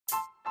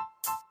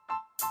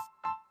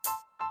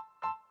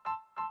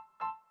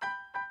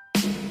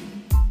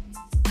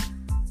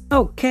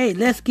Okay,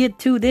 let's get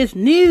to this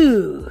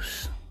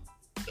news.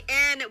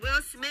 And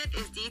Will Smith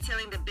is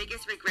detailing the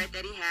biggest regret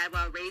that he had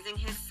while raising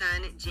his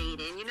son,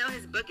 Jaden. You know,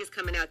 his book is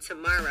coming out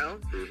tomorrow.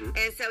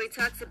 And so he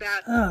talks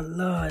about... Oh,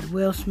 Lord.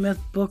 Will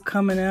Smith book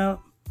coming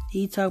out.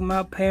 He talking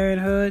about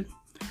parenthood.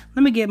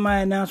 Let me get my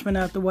announcement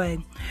out the way.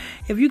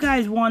 If you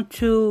guys want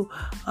to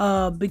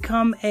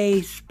become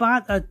a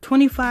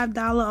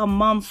 $25 a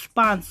month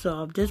sponsor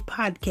of this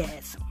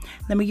podcast,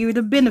 let me give you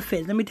the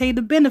benefits. Let me tell you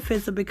the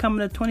benefits of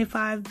becoming a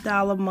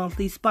 $25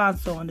 monthly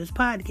sponsor on this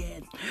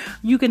podcast.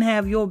 You can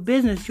have your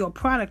business, your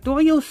product, or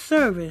your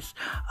service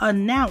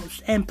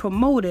announced and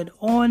promoted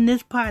on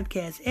this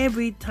podcast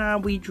every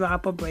time we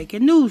drop a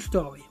breaking news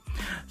story.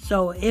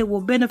 So it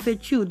will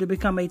benefit you to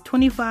become a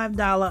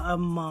 $25 a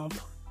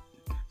month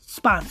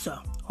sponsor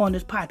on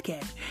this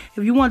podcast.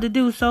 If you want to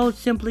do so,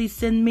 simply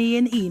send me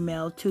an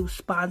email to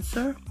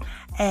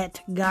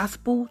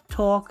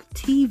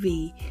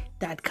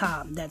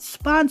sponsor@gospeltalktv.com. That's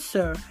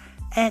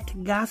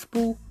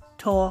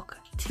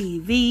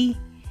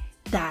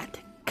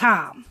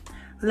sponsor@gospeltalktv.com.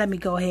 Let me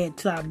go ahead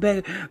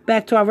to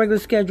back to our regular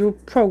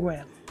scheduled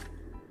program.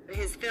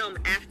 His film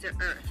After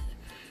Earth.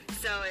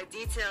 So it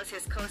details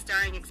his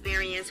co-starring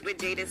experience with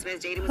Jaden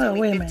Smith. Jaden was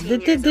only 15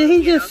 years old. Did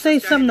he just say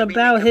something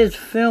about his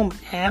film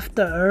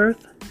After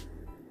Earth?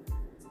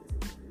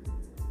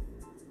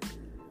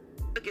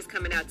 Book is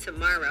coming out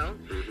tomorrow.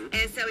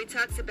 And so he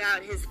talks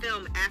about his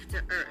film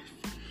After Earth.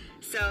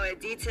 So it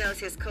details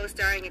his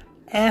co-starring...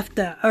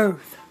 After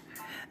Earth.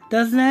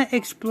 Doesn't that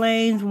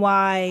explain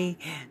why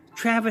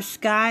Travis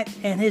Scott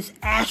and his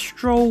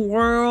Astro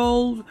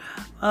World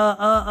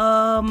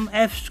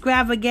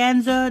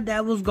extravaganza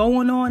that was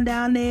going on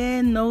down there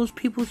and those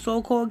people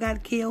so-called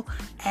got killed?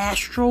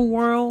 Astro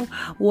World.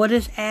 What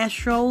is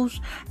Astros?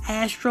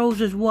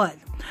 Astros is what?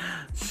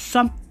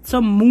 Some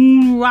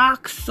moon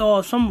rocks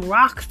or some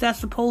rocks that's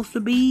supposed to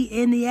be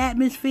in the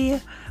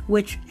atmosphere,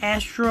 which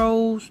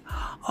Astros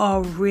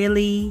are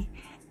really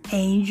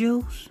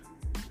angels.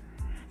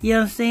 You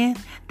understand?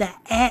 The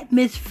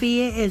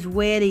atmosphere is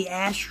where the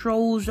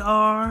Astros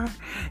are.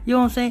 You know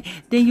what I'm saying?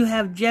 Then you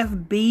have Jeff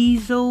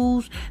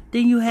Bezos.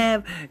 Then you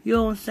have, you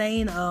know what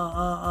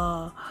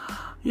I'm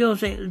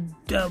saying?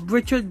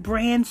 Richard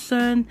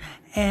Branson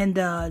and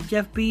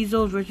Jeff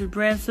Bezos, Richard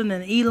Branson,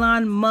 and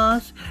Elon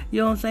Musk.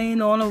 You know what I'm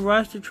saying? On a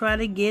rush to try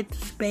to get to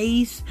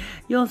space.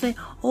 You know what I'm saying?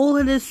 All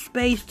of this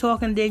space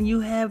talking. Then you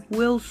have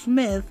Will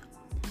Smith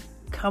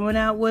coming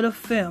out with a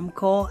film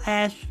called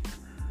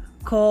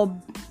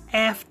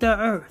After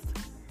Earth.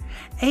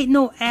 Ain't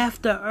no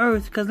After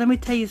Earth, because let me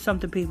tell you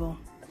something, people.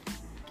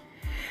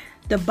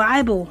 The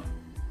Bible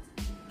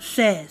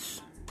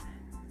says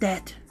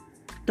that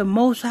the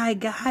Most High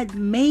God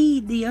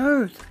made the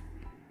earth.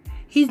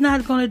 He's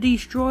not going to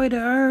destroy the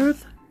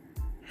earth.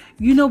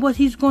 You know what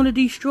he's going to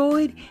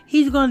destroy?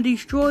 He's going to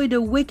destroy the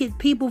wicked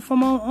people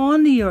from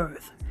on the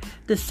earth.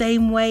 The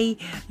same way,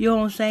 you know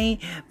what I'm saying,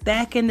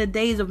 back in the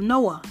days of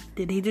Noah.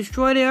 Did he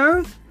destroy the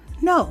earth?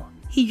 No.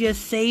 He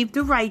just saved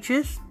the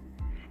righteous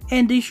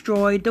and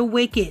destroyed the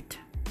wicked.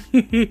 I'm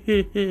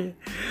going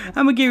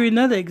to give you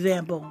another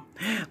example.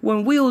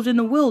 When we was in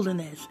the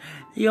wilderness,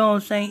 you know what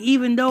I'm saying,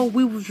 even though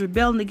we was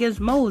rebelling against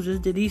Moses,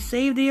 did he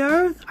save the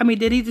earth?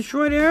 Did he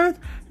destroy the earth?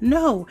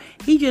 No.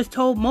 He just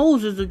told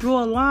Moses to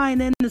draw a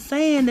line in the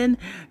sand and,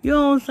 you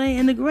know what I'm saying,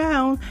 in the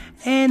ground.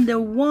 And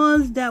the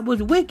ones that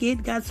was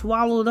wicked got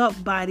swallowed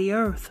up by the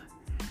earth.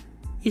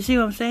 You see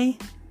what I'm saying?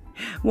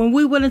 When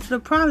we went into the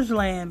promised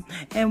land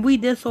and we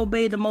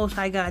disobeyed the Most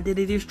High God, did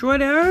he destroy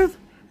the earth?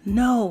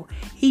 No.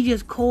 He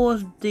just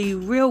caused the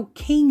real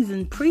kings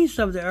and priests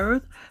of the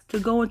earth to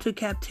go into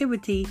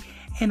captivity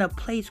in a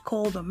place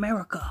called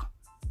America.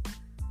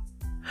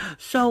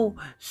 So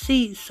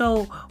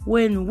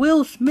when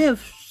Will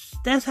Smith,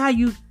 that's how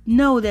you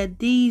know that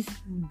these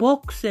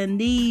books and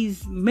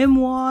these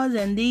memoirs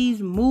and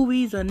these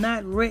movies are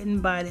not written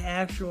by the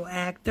actual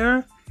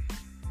actor.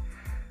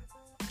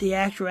 The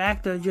actual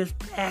actor just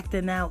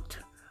acting out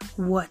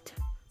what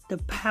the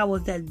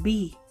powers that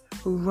be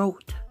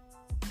wrote.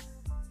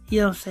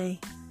 You know what I'm saying?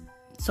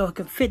 So it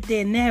can fit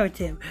their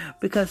narrative.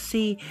 Because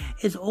see,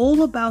 it's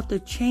all about the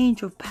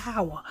change of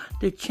power,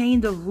 the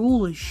change of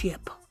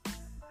rulership.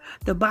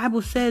 The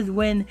Bible says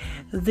when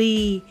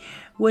the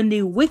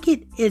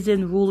wicked is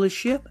in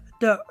rulership,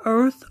 the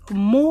earth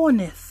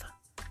mourneth.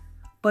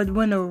 But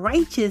when the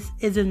righteous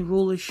is in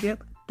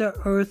rulership, the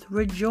earth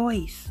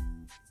rejoices.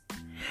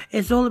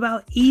 It's all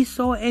about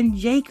Esau and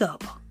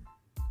Jacob.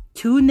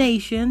 Two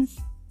nations.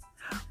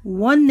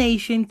 One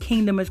nation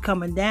kingdom is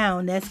coming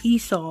down. That's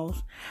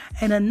Esau's.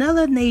 And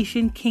another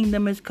nation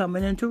kingdom is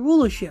coming into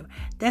rulership.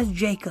 That's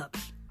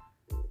Jacob's.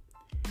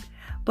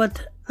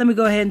 But let me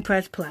go ahead and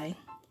press play.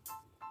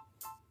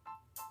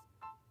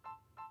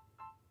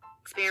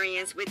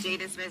 Experience with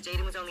Jaden Smith.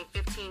 Jaden was only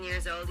 15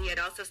 years old. He had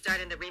also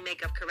starred in the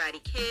remake of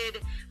Karate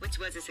Kid, which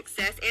was a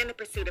success, and The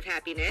Pursuit of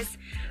Happiness.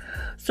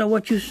 So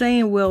what you're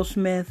saying, Will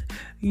Smith,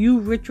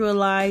 you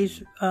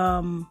ritualize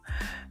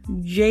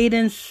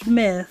Jaden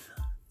Smith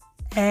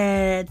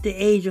at the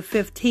age of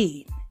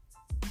 15.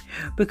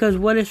 Because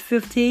what is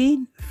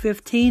 15?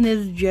 15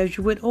 is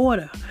Jesuit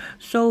order.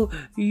 So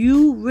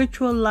you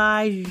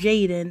ritualized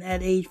Jaden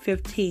at age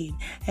 15.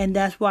 And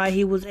that's why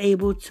he was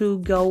able to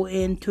go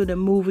into the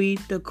movie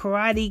The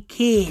Karate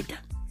Kid.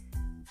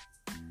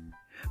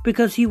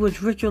 Because he was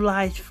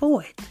ritualized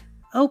for it.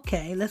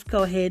 Okay, let's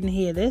go ahead and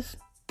hear this.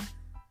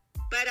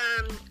 But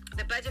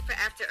the budget for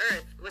After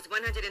Earth was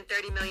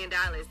 $130 million.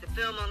 The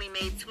film only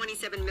made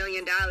 $27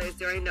 million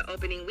during the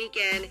opening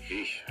weekend.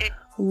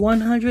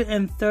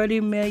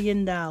 $130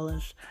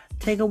 million.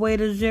 Take away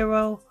the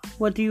 0.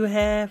 What do you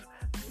have?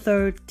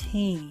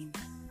 13.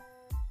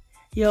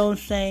 You know what I'm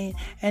saying?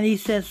 And he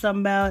said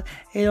something about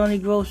it only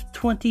grossed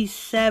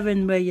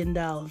 $27 million.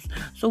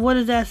 So what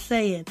is that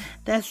saying?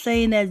 That's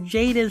saying that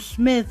Jaden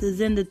Smith is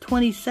in the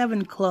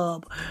 27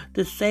 club.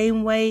 The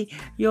same way,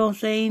 you know what I'm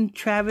saying,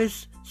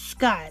 Travis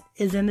Scott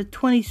is in the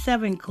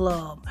 27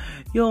 club.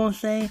 You know what I'm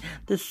saying?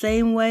 The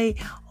same way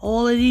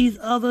all of these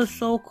other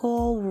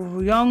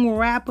so-called young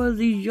rappers,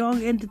 these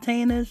young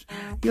entertainers,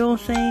 you know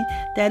what I'm saying,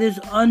 that is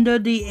under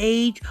the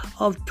age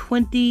of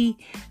 20,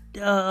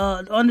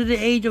 under the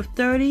age of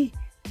 30,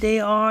 they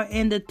are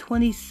in the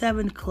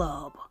 27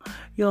 club.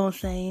 You know what I'm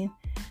saying?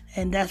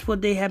 And that's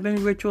what they have been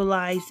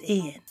ritualized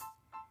in.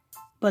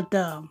 But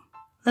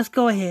let's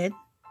go ahead.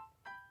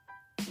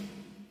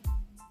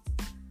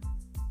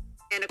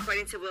 And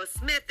according to Will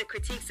Smith, the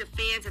critiques of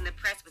fans and the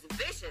press was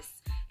vicious,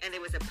 and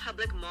there was a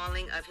public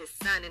mauling of his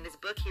son. In his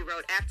book, he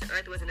wrote, After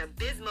Earth was an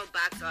abysmal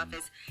box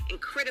office and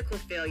critical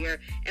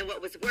failure, and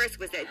what was worse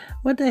was that...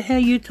 What the hell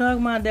you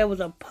talking about? There was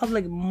a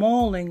public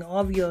mauling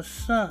of your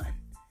son.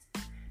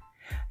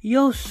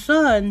 Your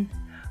son,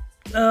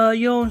 you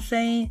know what I'm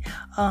saying,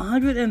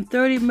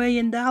 $130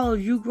 million,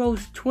 you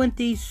grossed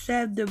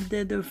 27,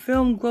 the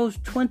film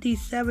grossed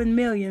 $27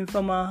 million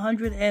from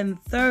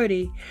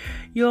 130,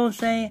 you know what I'm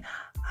saying.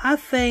 I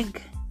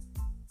think,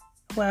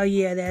 well,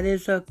 yeah, that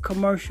is a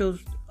commercial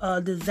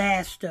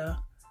disaster.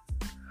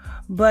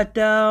 But,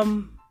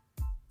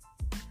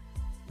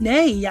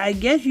 hey, I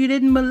guess you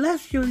didn't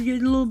molest your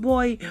little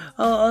boy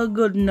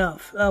good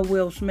enough,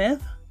 Will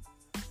Smith.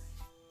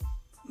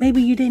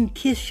 Maybe you didn't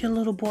kiss your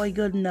little boy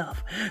good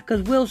enough.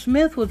 Because Will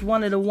Smith was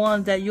one of the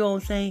ones that, you know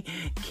what I'm saying,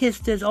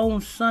 kissed his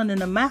own son in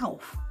the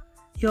mouth.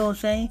 You know what I'm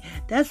saying?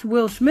 That's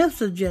Will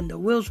Smith's agenda.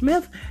 Will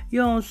Smith, you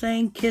know what I'm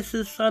saying, kissed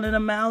his son in the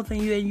mouth,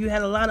 and you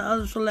had a lot of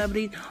other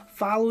celebrities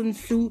following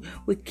suit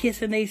with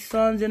kissing their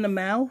sons in the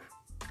mouth.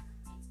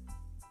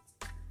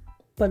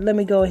 But let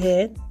me go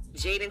ahead.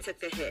 Jaden took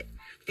the hit.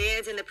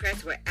 Fans in the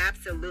press were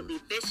absolutely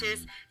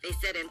vicious. They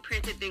said and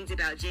printed things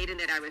about Jaden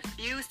that I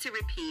refuse to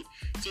repeat.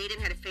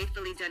 Jaden had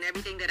faithfully done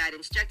everything that I'd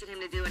instructed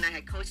him to do, and I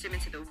had coached him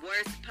into the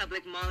worst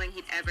public mauling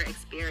he'd ever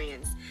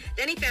experienced.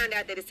 Then he found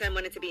out that his son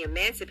wanted to be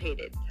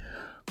emancipated.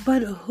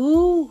 But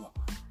who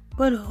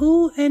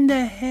in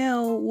the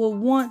hell would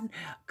want...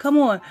 Come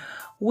on,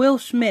 Will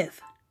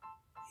Smith.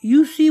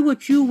 You see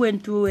what you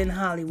went through in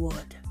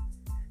Hollywood.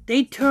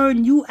 They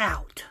turned you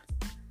out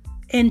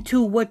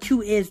into what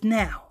you is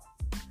now.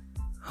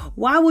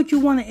 Why would you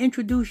want to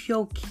introduce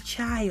your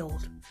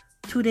child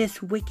to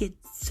this wicked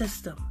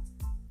system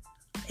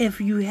if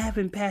you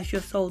haven't passed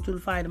your soul through the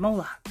fire of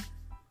Moloch?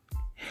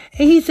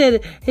 And he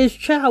said his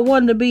child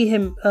wanted to be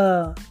him.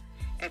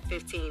 At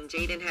 15,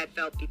 Jaden had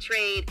felt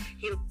betrayed.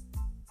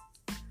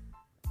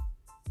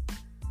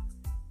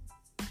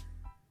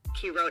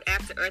 He wrote,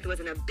 After Earth was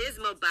an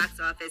abysmal box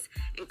office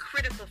and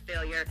critical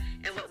failure,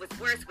 and what was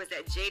worse was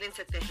that Jaden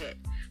took the hit.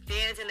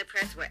 Fans in the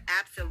press were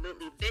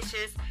absolutely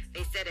vicious.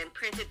 They said and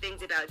printed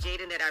things about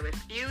Jaden that I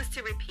refused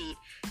to repeat.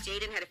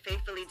 Jaden had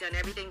faithfully done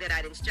everything that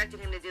I'd instructed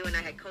him to do, and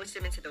I had coached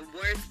him into the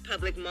worst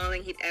public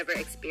mauling he'd ever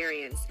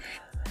experienced.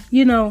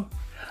 You know,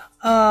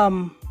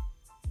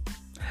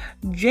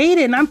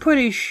 Jaden, I'm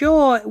pretty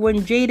sure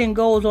when Jaden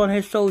goes on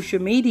his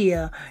social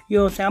media, you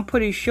know what I'm saying, I'm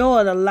pretty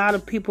sure that a lot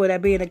of people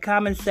that be in the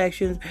comment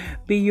sections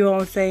be, you know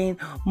what I'm saying,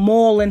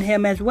 mauling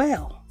him as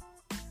well.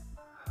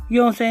 You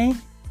know what I'm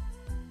saying?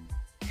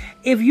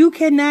 If you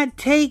cannot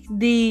take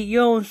the, you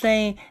know what I'm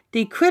saying,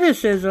 the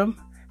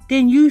criticism,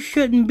 then you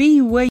shouldn't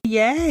be where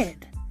you're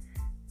at.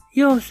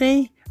 You know what I'm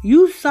saying?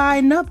 You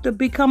sign up to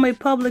become a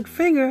public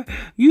figure,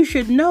 you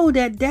should know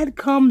that that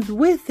comes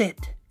with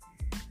it.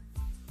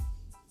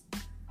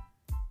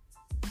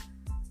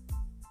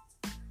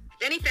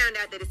 Then he found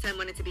out that his son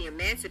wanted to be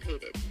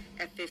emancipated.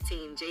 At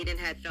 15, Jaden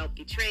had felt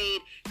betrayed.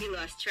 He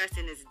lost trust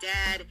in his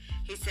dad.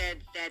 He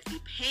said that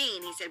the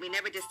pain, he said, we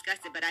never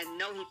discussed it, but I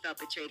know he felt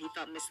betrayed. He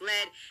felt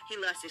misled. He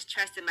lost his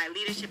trust in my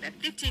leadership at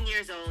 15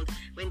 years old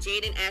when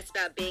Jaden asked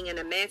about being an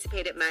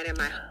emancipated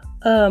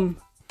minor.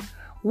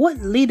 What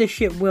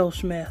leadership, Will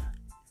Smith?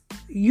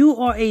 You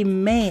are a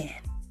man,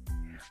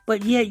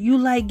 but yet you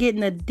like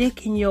getting a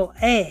dick in your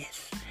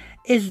ass.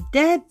 Is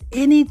that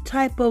any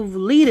type of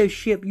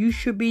leadership you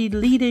should be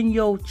leading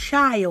your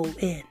child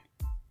in?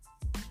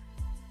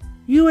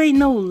 You ain't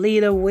no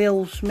leader,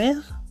 Will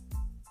Smith.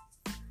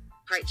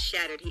 Heart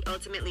shattered. He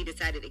ultimately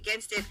decided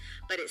against it,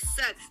 but it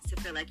sucks to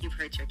feel like you've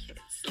hurt your kids.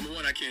 Number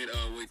one, I can't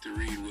wait to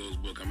read Will's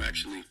book. I'm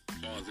actually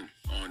pausing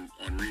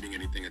on reading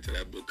anything until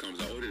that book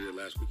comes. I ordered it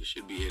last week. It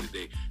should be here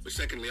today. But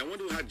secondly, I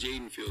wonder how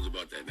Jaden feels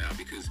about that now,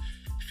 because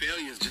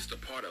failure is just a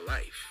part of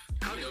life.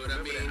 You know what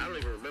I mean? I don't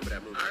even remember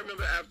that movie. I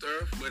remember After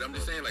Earth, but I'm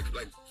just saying, like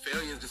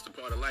failure is just a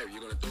part of life.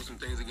 You're gonna throw some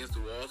things against the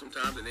wall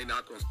sometimes, and they're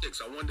not gonna stick.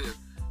 So I wonder if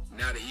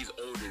now that he's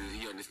older, does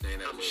he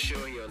understand that? I'm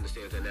sure he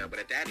understands that now, but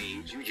at that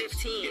age, you just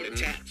 15. get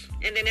attached.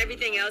 And then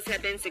everything else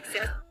had been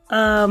successful.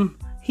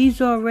 He's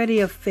already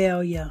a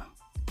failure.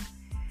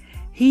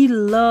 He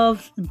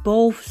loves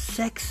both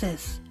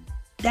sexes.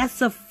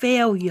 That's a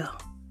failure.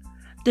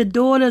 The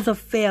daughter's a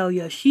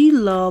failure. She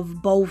loves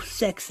both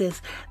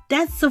sexes.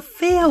 That's a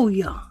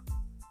failure.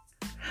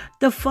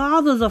 The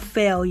father's a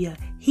failure.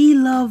 He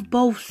loved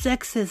both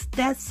sexes.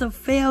 That's a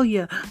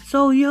failure.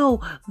 So,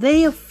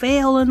 they are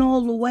failing all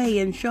the way.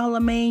 And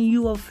Charlemagne,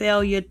 you a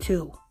failure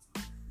too.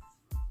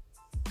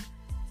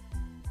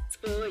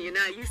 School, you're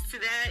not used to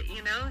that,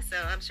 so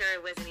I'm sure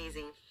it wasn't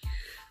easy.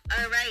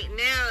 All right,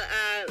 now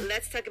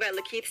let's talk about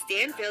Lakeith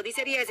Stanfield. He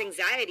said he has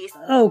anxiety.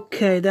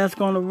 Okay, that's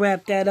going to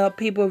wrap that up.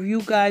 People, if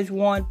you guys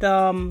want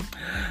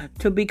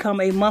to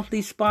become a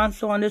monthly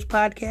sponsor on this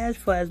podcast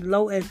for as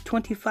low as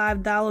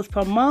 $25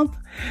 per month,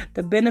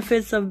 the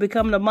benefits of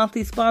becoming a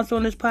monthly sponsor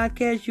on this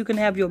podcast, you can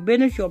have your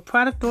business, your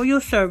product, or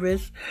your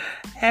service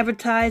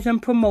advertised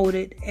and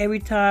promoted every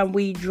time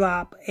we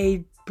drop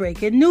a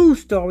breaking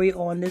news story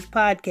on this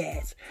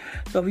podcast.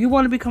 So if you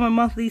want to become a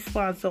monthly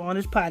sponsor on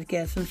this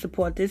podcast and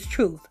support this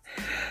truth,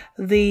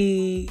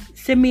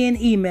 send me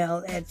an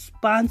email at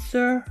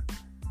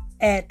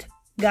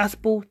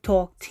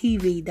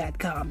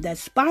sponsor@gospeltalktv.com.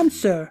 That's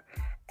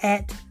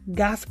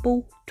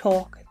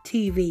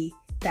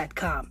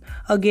sponsor@gospeltalktv.com.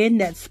 Again,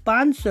 that's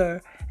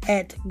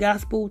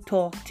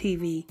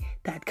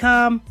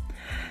sponsor@gospeltalktv.com.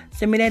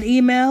 Send me that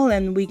email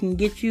and we can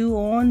get you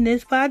on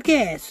this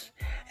podcast.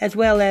 As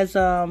well as,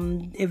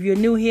 if you're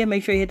new here,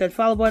 make sure you hit that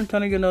follow button,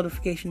 turn on your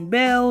notification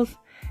bells.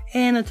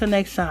 And until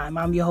next time,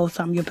 I'm your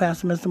host, I'm your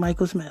pastor, Mr.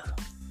 Michael Smith.